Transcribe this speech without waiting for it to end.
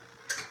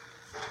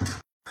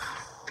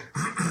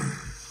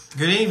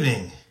Good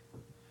evening.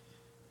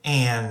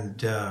 And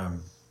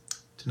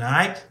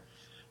tonight,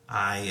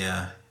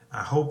 I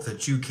hope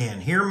that you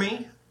can hear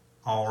me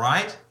all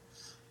right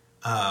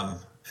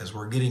as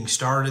we're getting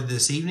started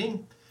this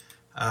evening.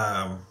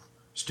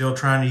 Still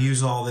trying to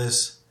use all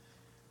this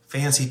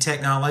fancy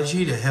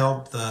technology to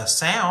help the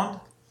sound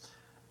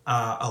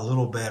a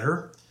little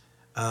better.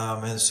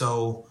 As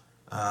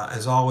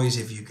always,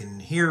 if you can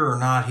hear or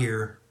not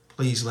hear,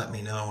 please let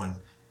me know and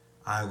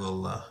I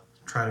will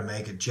try to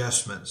make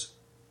adjustments.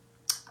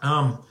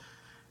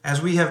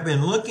 As we have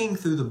been looking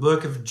through the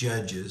book of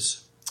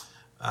Judges,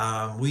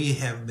 we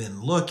have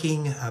been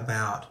looking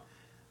about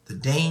the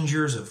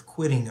dangers of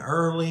quitting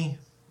early.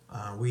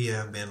 We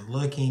have been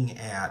looking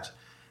at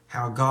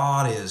how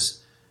God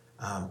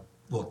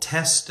will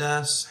test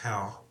us,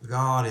 how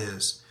God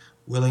is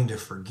willing to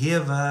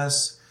forgive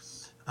us.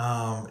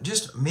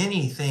 Just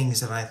many things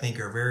that I think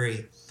are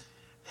very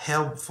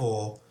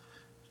helpful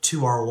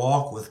to our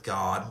walk with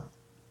God.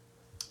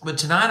 But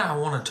tonight I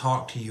want to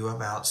talk to you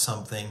about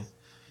something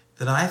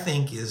that I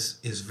think is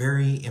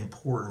very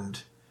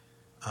important,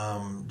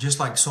 just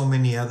like so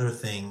many other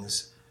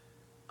things.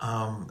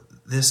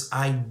 This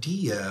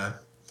idea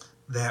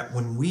that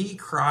when we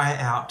cry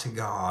out to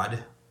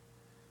God,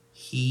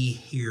 He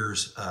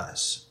hears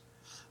us.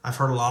 I've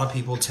heard a lot of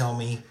people tell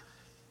me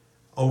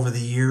over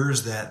the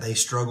years that they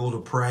struggle to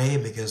pray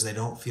because they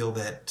don't feel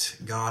that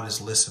God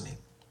is listening,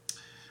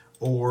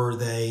 or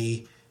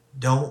they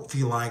don't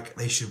feel like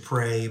they should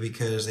pray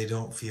because they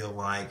don't feel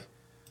like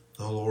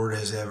the Lord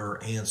has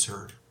ever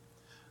answered.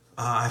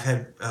 I've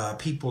had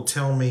people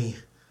tell me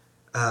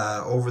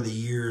over the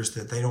years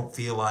that they don't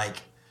feel like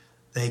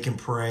they can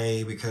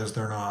pray because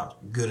they're not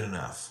good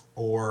enough,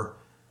 or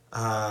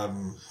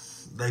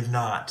they've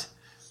not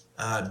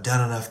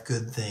done enough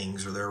good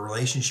things, or their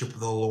relationship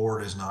with the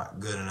Lord is not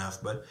good enough.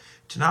 But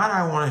tonight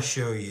I want to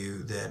show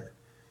you that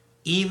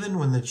even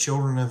when the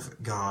children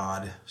of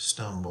God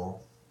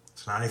stumble,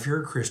 tonight if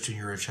you're a Christian,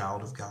 you're a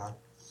child of God,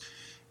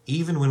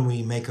 even when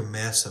we make a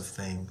mess of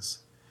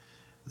things,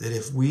 that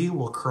if we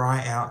will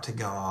cry out to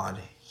God,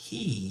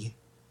 He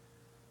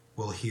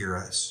will hear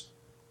us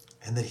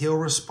and that He'll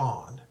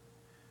respond.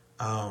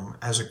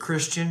 As a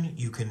Christian,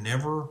 you can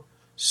never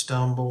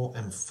stumble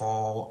and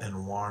fall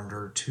and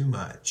wander too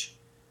much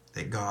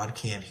that God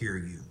can't hear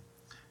you.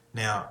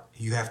 Now,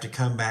 you have to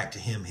come back to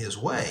Him His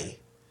way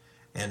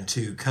and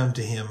to come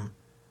to Him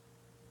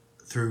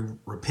through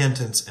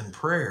repentance and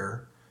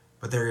prayer,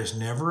 but there is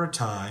never a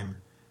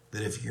time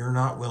that if you're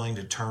not willing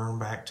to turn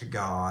back to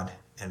God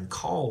and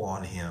call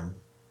on Him,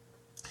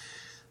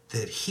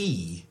 that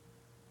He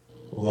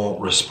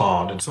won't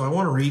respond. And so I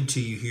want to read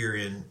to you here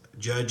in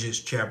Judges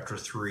chapter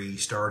 3,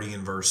 starting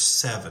in verse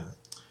 7.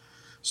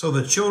 So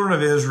the children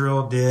of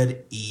Israel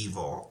did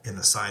evil in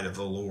the sight of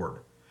the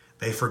Lord.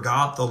 They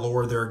forgot the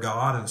Lord their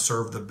God and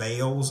served the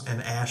Baals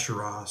and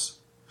Asherahs.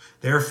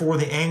 Therefore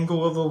the anger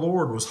of the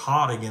Lord was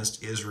hot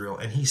against Israel,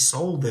 and He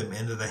sold them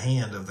into the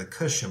hand of the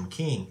Cushan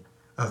king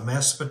of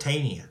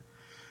Mesopotamia.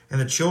 And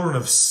the children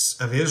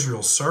of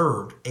Israel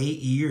served 8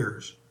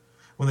 years.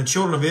 When the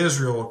children of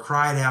Israel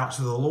cried out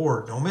to the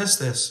Lord, don't miss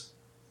this,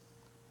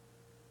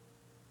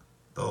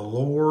 the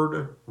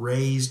Lord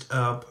raised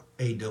up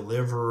a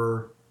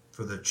deliverer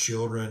for the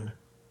children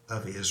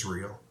of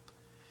Israel.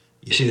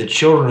 You see, the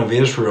children of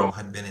Israel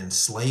had been in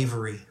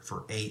slavery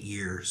for 8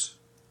 years.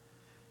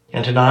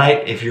 And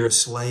tonight, if you're a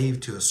slave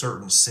to a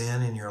certain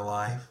sin in your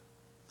life,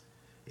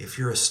 if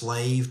you're a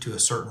slave to a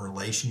certain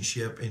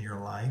relationship in your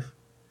life,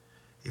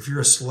 if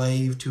you're a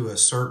slave to a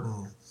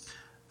certain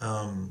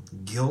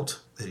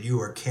guilt that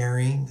you are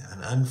carrying,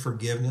 an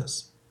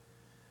unforgiveness,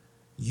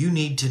 you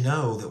need to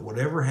know that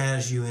whatever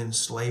has you in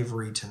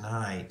slavery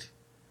tonight,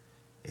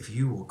 if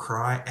you will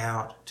cry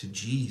out to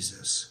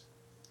Jesus,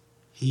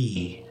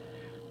 He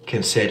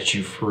can set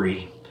you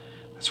free.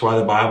 That's why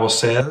the Bible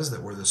says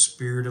that where the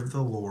Spirit of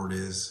the Lord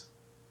is,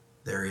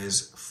 there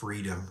is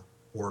freedom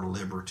or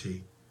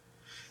liberty.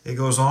 It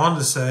goes on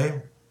to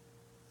say,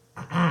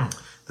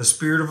 the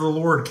Spirit of the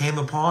Lord came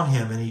upon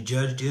him, and he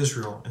judged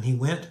Israel, and he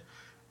went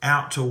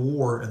out to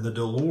war, and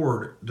the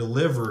Lord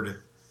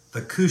delivered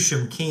the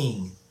Cushan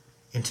king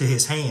into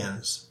his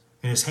hands,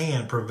 and his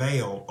hand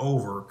prevailed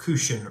over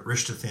Cushan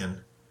Rishathaim.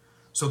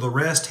 So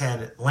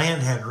the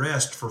land had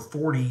rest for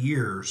 40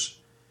 years.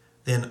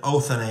 Then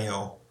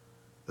Othniel,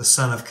 the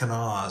son of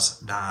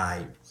Kenaz,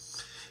 died.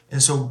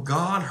 And so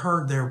God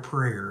heard their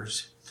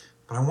prayers.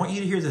 But I want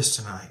you to hear this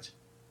tonight.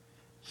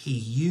 He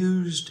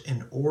used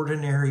an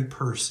ordinary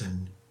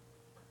person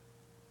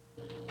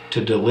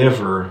to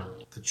deliver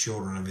the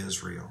children of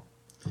Israel.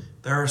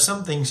 There are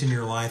some things in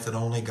your life that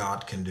only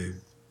God can do.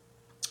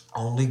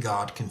 Only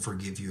God can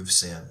forgive you of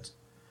sins.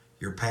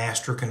 Your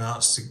pastor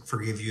cannot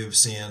forgive you of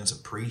sins. A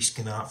priest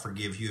cannot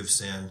forgive you of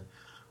sin.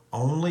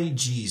 Only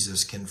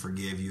Jesus can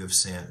forgive you of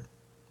sin.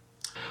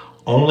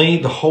 Only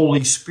the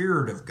Holy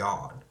Spirit of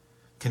God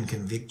can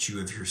convict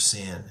you of your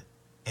sin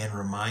and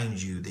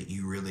remind you that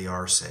you really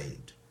are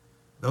saved.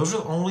 Those are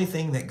the only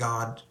thing that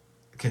God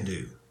can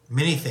do.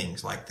 Many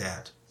things like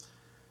that.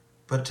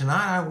 But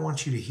tonight I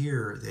want you to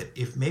hear that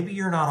if maybe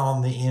you're not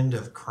on the end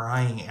of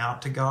crying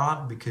out to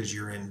God because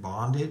you're in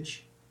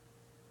bondage,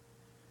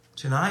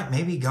 tonight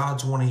maybe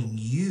God's wanting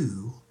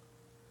you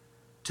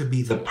to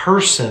be the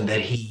person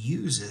that he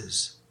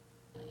uses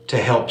to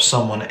help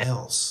someone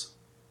else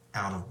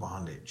out of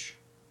bondage.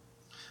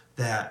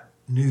 That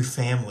new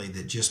family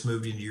that just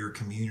moved into your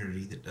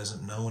community that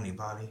doesn't know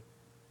anybody,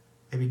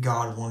 maybe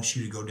God wants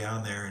you to go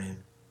down there and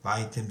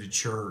invite them to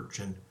church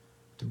and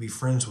to be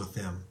friends with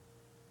them.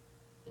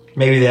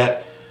 Maybe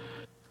that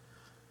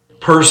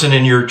person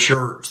in your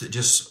church that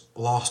just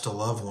lost a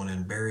loved one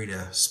and buried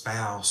a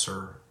spouse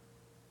or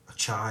a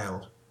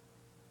child,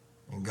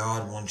 and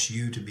God wants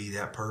you to be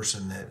that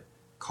person that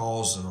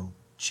calls them,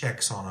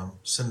 checks on them,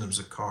 sends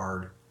them a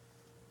card,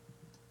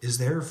 is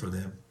there for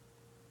them.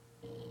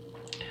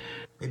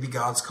 Maybe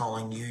God's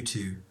calling you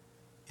to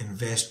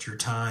invest your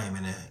time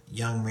in a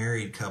young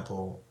married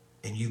couple,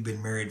 and you've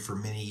been married for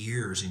many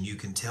years, and you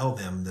can tell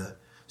them the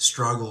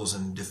struggles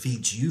and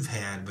defeats you've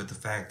had, but the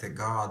fact that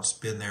God's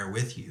been there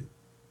with you.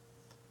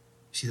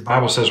 See, the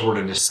Bible says we're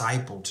to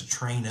disciple, to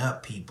train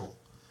up people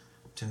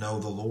to know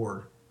the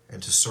Lord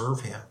and to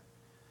serve him.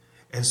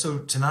 And so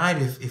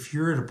tonight, if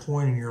you're at a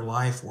point in your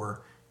life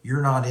where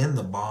you're not in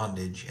the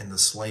bondage and the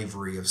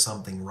slavery of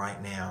something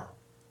right now,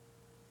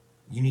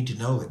 you need to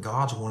know that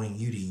God's wanting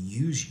you to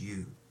use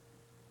you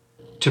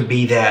to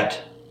be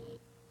that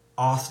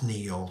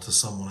Othniel to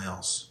someone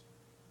else,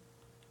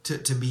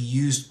 to be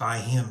used by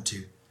him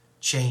to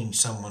change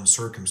someone's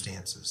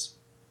circumstances,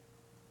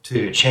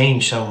 to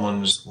change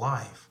someone's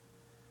life.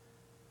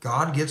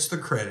 God gets the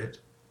credit.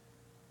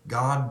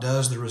 God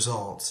does the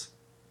results.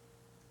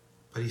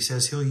 But he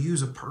says he'll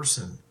use a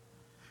person.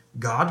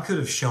 God could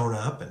have shown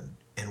up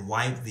and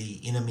wiped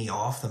the enemy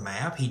off the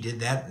map. He did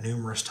that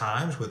numerous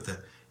times with the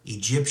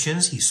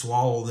Egyptians. He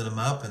swallowed them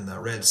up in the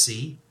Red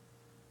Sea.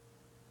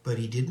 But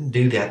he didn't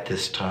do that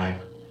this time.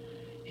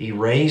 He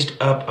raised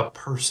up a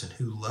person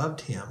who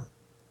loved him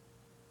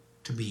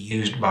to be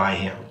used by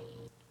him.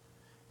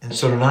 And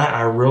so tonight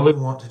I really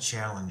want to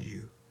challenge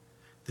you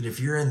that if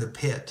you're in the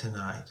pit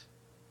tonight,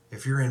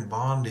 if you're in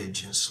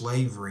bondage and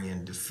slavery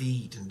and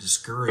defeat and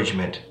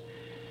discouragement,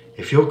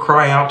 if you'll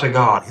cry out to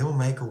God, he'll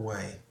make a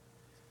way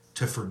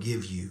to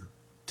forgive you,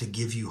 to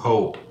give you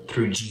hope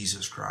through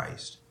Jesus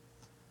Christ.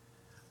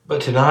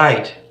 But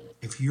tonight,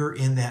 if you're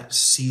in that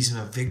season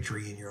of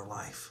victory in your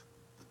life,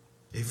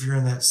 if you're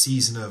in that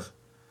season of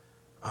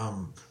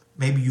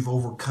maybe you've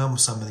overcome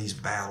some of these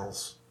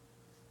battles,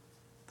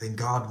 then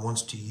God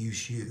wants to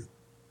use you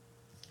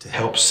to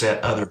help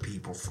set other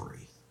people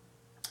free.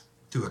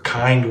 Through a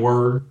kind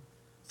word,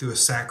 through a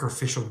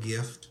sacrificial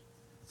gift,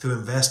 through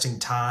investing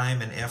time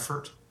and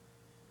effort.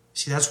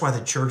 See, that's why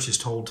the church is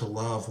told to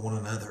love one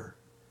another,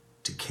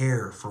 to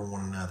care for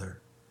one another,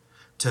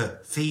 to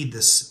feed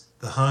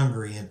the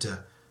hungry, and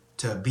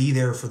to be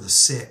there for the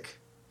sick,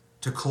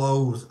 to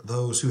clothe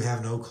those who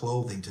have no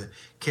clothing, to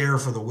care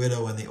for the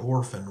widow and the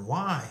orphan.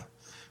 Why?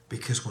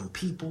 Because when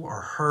people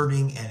are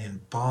hurting and in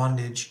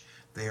bondage,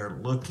 they are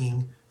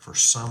looking for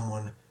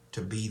someone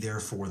to be there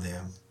for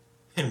them.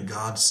 And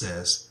God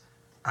says,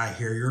 I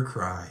hear your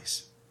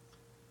cries,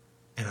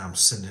 and I'm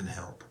sending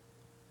help.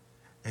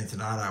 And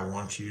tonight I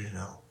want you to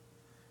know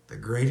the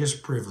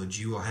greatest privilege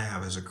you will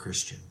have as a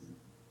Christian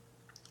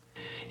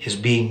is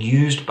being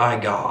used by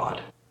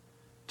God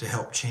to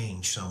help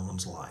change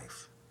someone's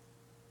life.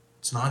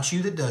 It's not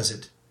you that does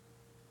it,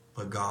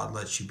 but God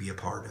lets you be a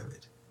part of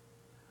it.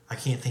 I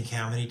can't think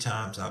how many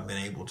times I've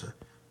been able to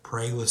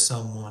pray with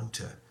someone,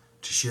 to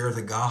share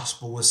the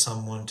gospel with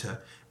someone, to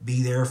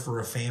be there for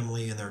a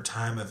family in their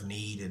time of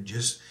need, and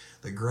just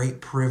the great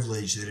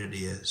privilege that it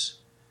is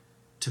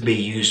to be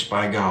used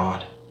by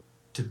God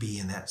to be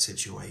in that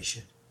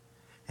situation.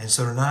 And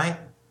so tonight,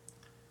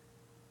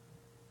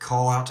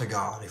 call out to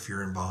God if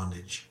you're in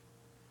bondage.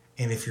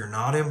 And if you're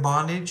not in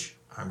bondage,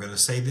 I'm going to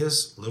say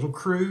this a little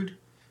crude,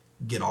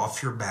 get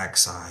off your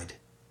backside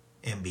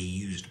and be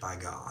used by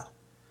God.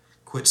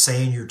 Quit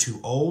saying you're too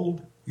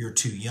old, you're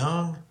too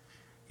young,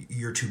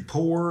 you're too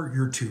poor,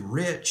 you're too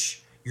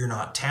rich, you're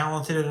not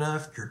talented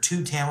enough, you're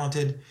too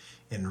talented,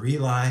 and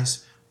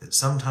realize that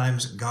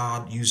sometimes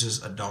God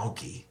uses a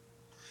donkey.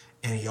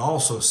 And he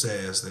also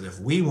says that if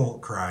we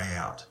won't cry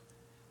out,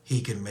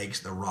 he can make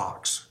the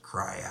rocks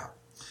cry out.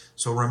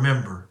 So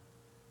remember,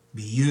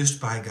 be used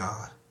by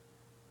God.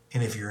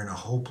 And if you're in a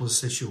hopeless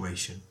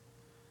situation,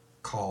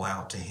 call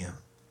out to him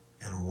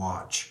and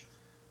watch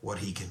what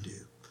he can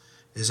do.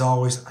 As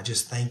always, I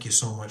just thank you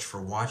so much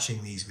for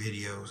watching these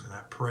videos, and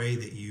I pray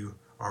that you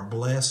are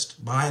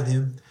blessed by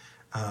them.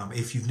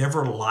 If you've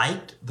never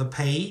liked the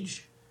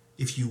page,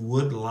 if you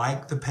would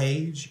like the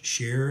page,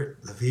 share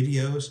the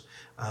videos.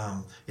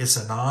 It's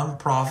a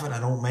non-profit. I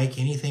don't make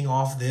anything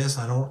off this.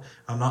 I'm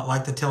not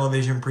like the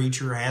television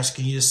preacher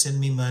asking you to send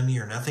me money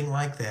or nothing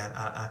like that.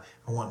 I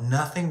want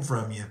nothing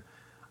from you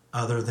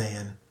other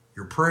than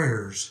your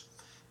prayers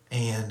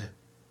and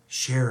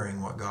sharing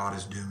what God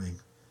is doing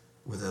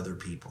with other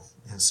people.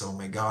 And so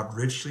may God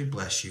richly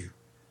bless you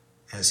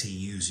as he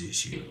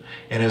uses you.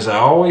 And as I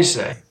always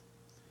say,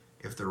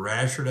 if the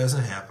rapture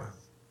doesn't happen,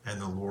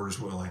 and the Lord is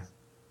willing,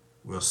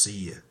 we'll see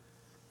you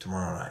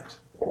tomorrow night.